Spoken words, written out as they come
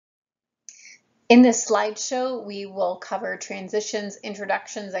In this slideshow, we will cover transitions,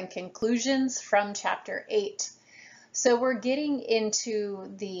 introductions, and conclusions from Chapter 8. So we're getting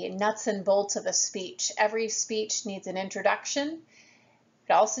into the nuts and bolts of a speech. Every speech needs an introduction.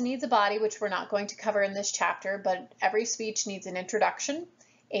 It also needs a body, which we're not going to cover in this chapter, but every speech needs an introduction,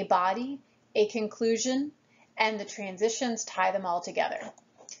 a body, a conclusion, and the transitions tie them all together.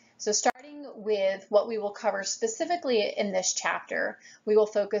 So starting with what we will cover specifically in this chapter, we will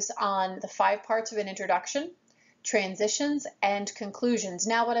focus on the 5 parts of an introduction, transitions, and conclusions.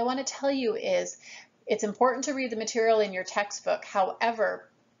 Now, what I want to tell you is it's important to read the material in your textbook. However,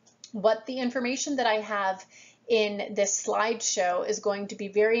 what the information that I have in this slideshow is going to be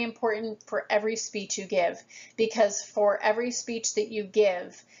very important for every speech you give, because for every speech that you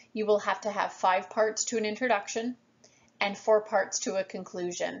give, you will have to have 5 parts to an introduction and 4 parts to a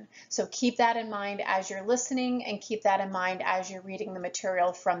conclusion. So keep that in mind as you're listening, and keep that in mind as you're reading the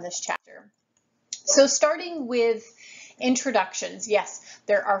material from this chapter. So starting with introductions, yes,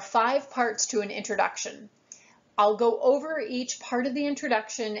 there are 5 parts to an introduction. I'll go over each part of the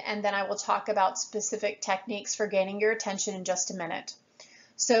introduction, and then I will talk about specific techniques for gaining your attention in just a minute.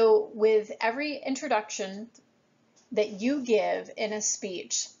 So with every introduction that you give in a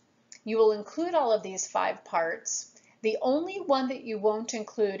speech, you will include all of these 5 parts. The only one that you won't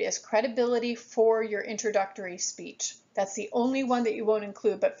include is credibility for your introductory speech. That's the only one that you won't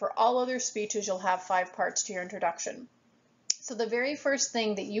include, but for all other speeches, you'll have 5 parts to your introduction. So the very first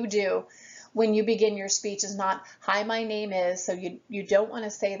thing that you do when you begin your speech is not, "Hi, my name is," so you don't want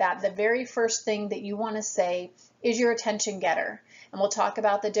to say that. The very first thing that you want to say is your attention getter, and we'll talk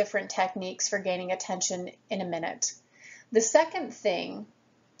about the different techniques for gaining attention in a minute. The second thing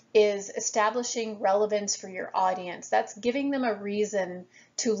is establishing relevance for your audience. That's giving them a reason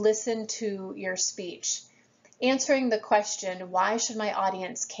to listen to your speech. Answering the question, why should my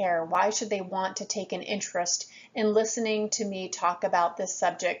audience care? Why should they want to take an interest in listening to me talk about this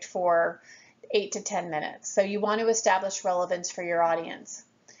subject for 8 to 10 minutes? So you want to establish relevance for your audience.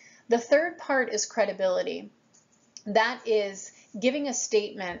 The third part is credibility. That is giving a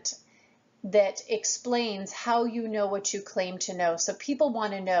statement that explains how you know what you claim to know. So people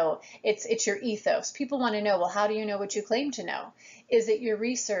want to know, it's your ethos. People want to know, well, how do you know what you claim to know? Is it your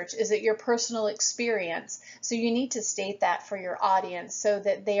research? Is it your personal experience? So you need to state that for your audience so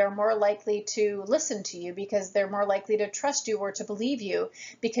that they are more likely to listen to you, because they're more likely to trust you or to believe you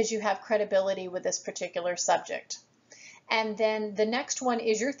because you have credibility with this particular subject. And then the next one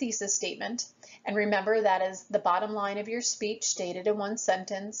is your thesis statement. And remember, that is the bottom line of your speech stated in 1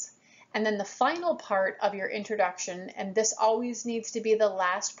 sentence. And then the final part of your introduction, and this always needs to be the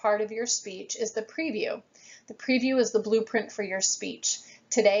last part of your speech, is the preview. The preview is the blueprint for your speech.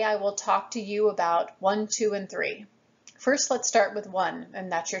 Today I will talk to you about 1, 2, and 3. First, let's start with 1, and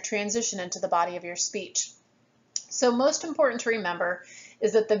that's your transition into the body of your speech. So most important to remember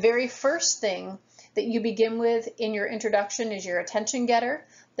is that the very first thing that you begin with in your introduction is your attention getter.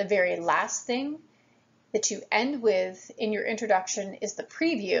 The very last thing that you end with in your introduction is the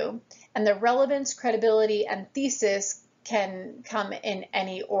preview, and the relevance, credibility, and thesis can come in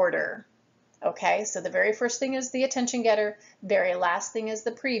any order. Okay, so the very first thing is the attention getter, very last thing is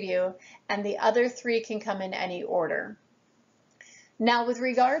the preview, and the other 3 can come in any order. Now, with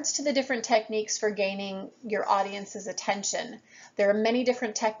regards to the different techniques for gaining your audience's attention, there are many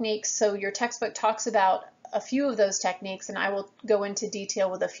different techniques, so your textbook talks about a few of those techniques, and I will go into detail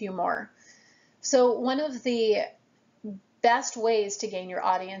with a few more. So one of the best ways to gain your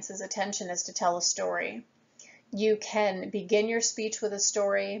audience's attention is to tell a story. You can begin your speech with a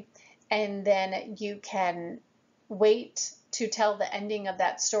story, and then you can wait to tell the ending of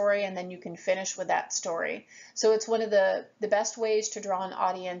that story, and then you can finish with that story. So it's one of the best ways to draw an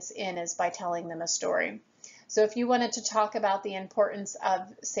audience in is by telling them a story. So if you wanted to talk about the importance of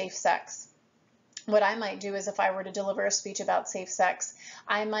safe sex, what I might do is, if I were to deliver a speech about safe sex,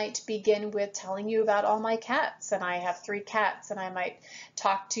 I might begin with telling you about all my cats, and I have 3 cats, and I might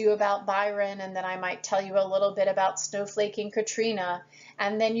talk to you about Byron, and then I might tell you a little bit about Snowflake and Katrina,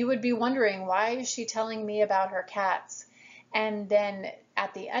 and then you would be wondering, why is she telling me about her cats? And then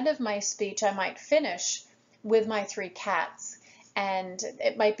at the end of my speech, I might finish with my 3 cats. And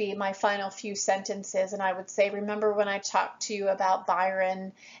it might be my final few sentences, and I would say, remember when I talked to you about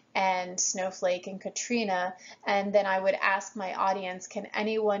Byron and Snowflake and Katrina? And then I would ask my audience, can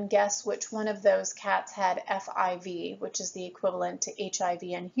anyone guess which one of those cats had FIV, which is the equivalent to HIV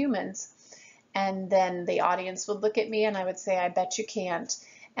in humans? And then the audience would look at me and I would say, I bet you can't.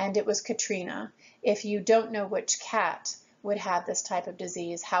 And it was Katrina. If you don't know which cat would have this type of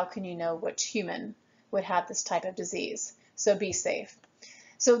disease, how can you know which human would have this type of disease? So be safe.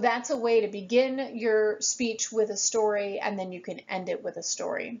 So that's a way to begin your speech with a story, and then you can end it with a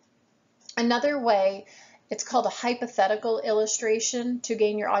story. Another way, it's called a hypothetical illustration to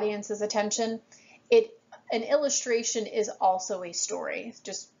gain your audience's attention. An illustration is also a story,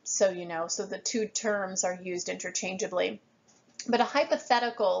 just so you know. So the two terms are used interchangeably. But a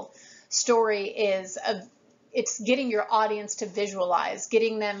hypothetical story it's getting your audience to visualize,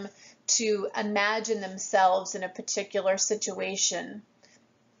 getting them to imagine themselves in a particular situation.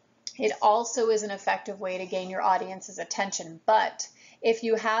 It also is an effective way to gain your audience's attention. But if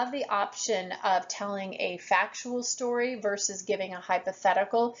you have the option of telling a factual story versus giving a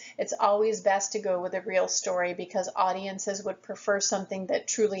hypothetical, it's always best to go with a real story, because audiences would prefer something that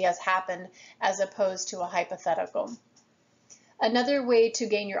truly has happened as opposed to a hypothetical. Another way to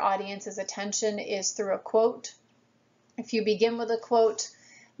gain your audience's attention is through a quote. If you begin with a quote,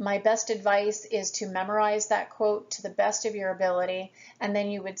 my best advice is to memorize that quote to the best of your ability, and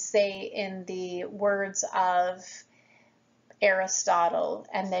then you would say in the words of Aristotle,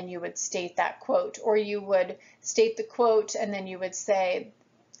 and then you would state that quote. Or you would state the quote, and then you would say,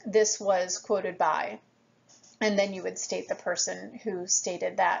 this was quoted by, and then you would state the person who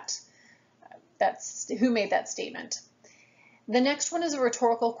stated who made that statement. The next one is a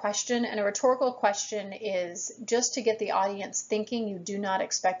rhetorical question, and a rhetorical question is just to get the audience thinking. You do not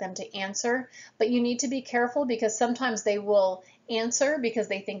expect them to answer, but you need to be careful, because sometimes they will answer because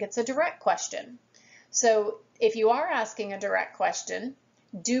they think it's a direct question. So if you are asking a direct question,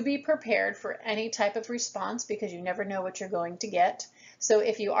 do be prepared for any type of response, because you never know what you're going to get. So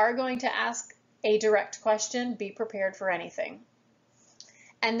if you are going to ask a direct question, be prepared for anything.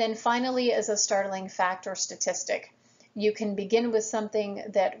 And then finally is a startling fact or statistic. You can begin with something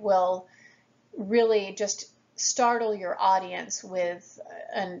that will really just startle your audience with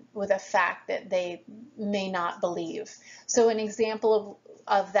a fact that they may not believe. So an example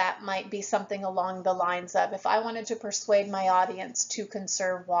of that might be something along the lines of, if I wanted to persuade my audience to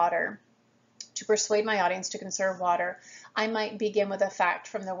conserve water, I might begin with a fact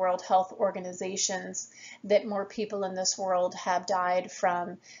from the World Health Organizations that more people in this world have died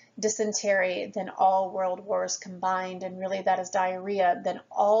from dysentery than all world wars combined, and really that is diarrhea, than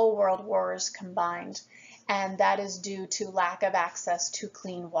all world wars combined. And that is due to lack of access to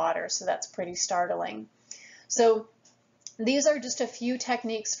clean water. So that's pretty startling. So these are just a few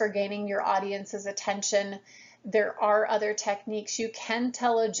techniques for gaining your audience's attention. There are other techniques. You can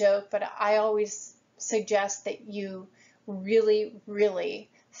tell a joke, but I always suggest that you really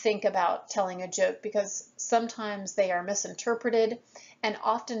think about telling a joke, because sometimes they are misinterpreted, and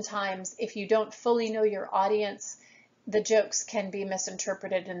oftentimes if you don't fully know your audience, the jokes can be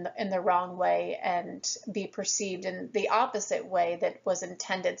misinterpreted in the wrong way and be perceived in the opposite way that was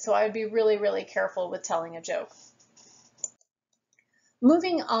intended. So I would be really careful with telling a joke.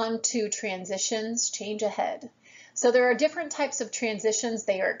 Moving on to transitions, change ahead. So there are different types of transitions.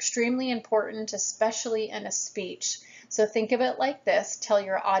 They are extremely important, especially in a speech. So think of it like this. Tell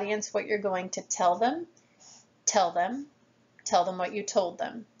your audience what you're going to tell them. Tell them what you told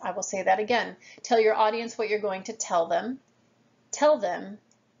them. I will say that again. Tell your audience what you're going to tell them,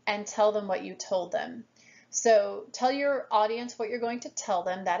 and tell them what you told them. So tell your audience what you're going to tell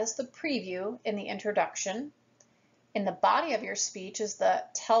them. That is the preview in the introduction. In the body of your speech is the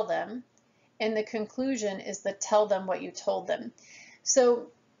tell them. In the conclusion is the tell them what you told them. So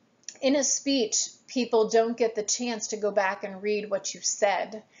in a speech, people don't get the chance to go back and read what you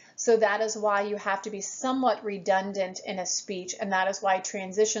said. So that is why you have to be somewhat redundant in a speech, and that is why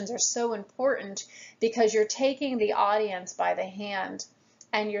transitions are so important, because you're taking the audience by the hand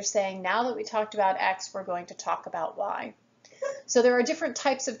and you're saying, now that we talked about X, we're going to talk about Y. So there are different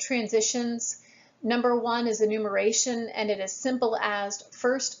types of transitions. Number one is enumeration, and it is simple as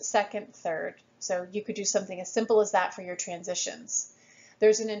first, second, third. So you could do something as simple as that for your transitions.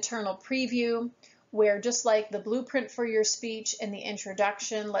 There's an internal preview, where just like the blueprint for your speech in the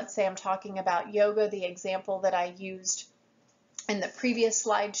introduction, let's say I'm talking about yoga, the example that I used in the previous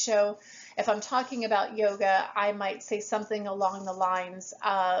slideshow. If I'm talking about yoga, I might say something along the lines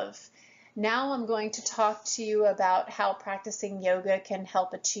of, now I'm going to talk to you about how practicing yoga can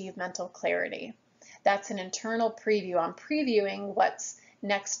help achieve mental clarity. That's an internal preview. I'm previewing what's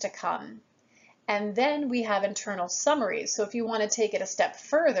next to come. And then we have internal summaries. So if you want to take it a step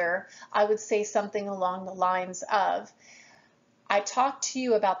further, I would say something along the lines of, I talked to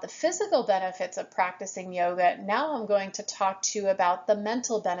you about the physical benefits of practicing yoga. Now I'm going to talk to you about the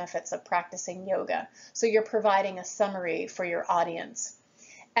mental benefits of practicing yoga. So you're providing a summary for your audience.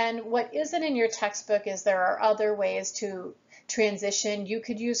 And what isn't in your textbook is there are other ways to transition, you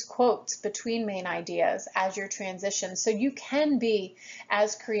could use quotes between main ideas as your transition. So you can be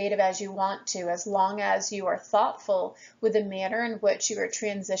as creative as you want to, as long as you are thoughtful with the manner in which you are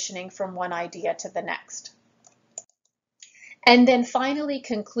transitioning from one idea to the next. And then finally,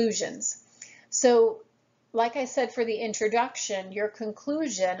 conclusions. So like I said for the introduction, your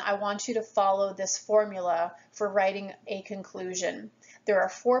conclusion, I want you to follow this formula for writing a conclusion. There are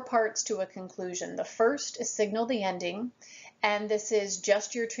 4 parts to a conclusion. The first is signal the ending, and this is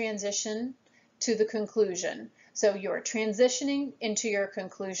just your transition to the conclusion. So you're transitioning into your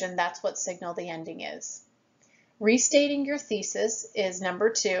conclusion. That's what signal the ending is. Restating your thesis is number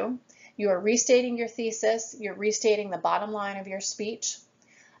 2. You are restating your thesis. You're restating the bottom line of your speech.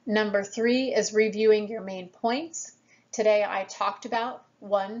 Number 3 is reviewing your main points. Today I talked about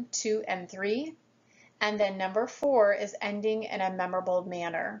 1, 2, and 3. And then number 4 is ending in a memorable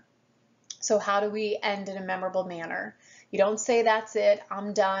manner. So how do we end in a memorable manner? You don't say that's it,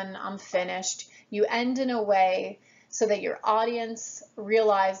 I'm done, I'm finished. You end in a way so that your audience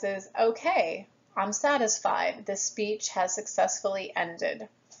realizes, okay, I'm satisfied. This speech has successfully ended.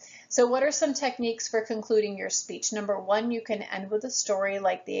 So what are some techniques for concluding your speech? Number 1, you can end with a story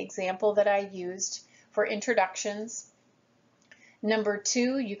like the example that I used for introductions. Number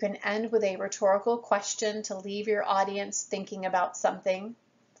 2, you can end with a rhetorical question to leave your audience thinking about something.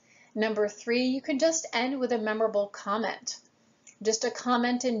 Number 3, you can just end with a memorable comment. Just a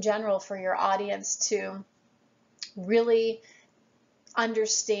comment in general for your audience to really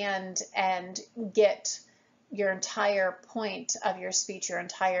understand and get your entire point of your speech, your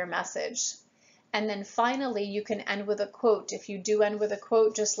entire message. And then finally, you can end with a quote. If you do end with a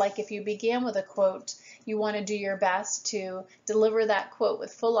quote, just like if you began with a quote, you want to do your best to deliver that quote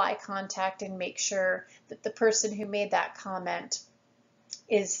with full eye contact and make sure that the person who made that comment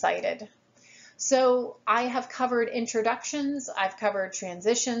is cited. So I have covered introductions, I've covered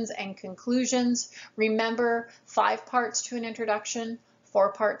transitions and conclusions. Remember, 5 parts to an introduction,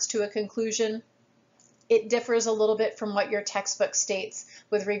 4 parts to a conclusion. It differs a little bit from what your textbook states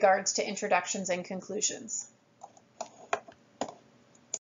with regards to introductions and conclusions.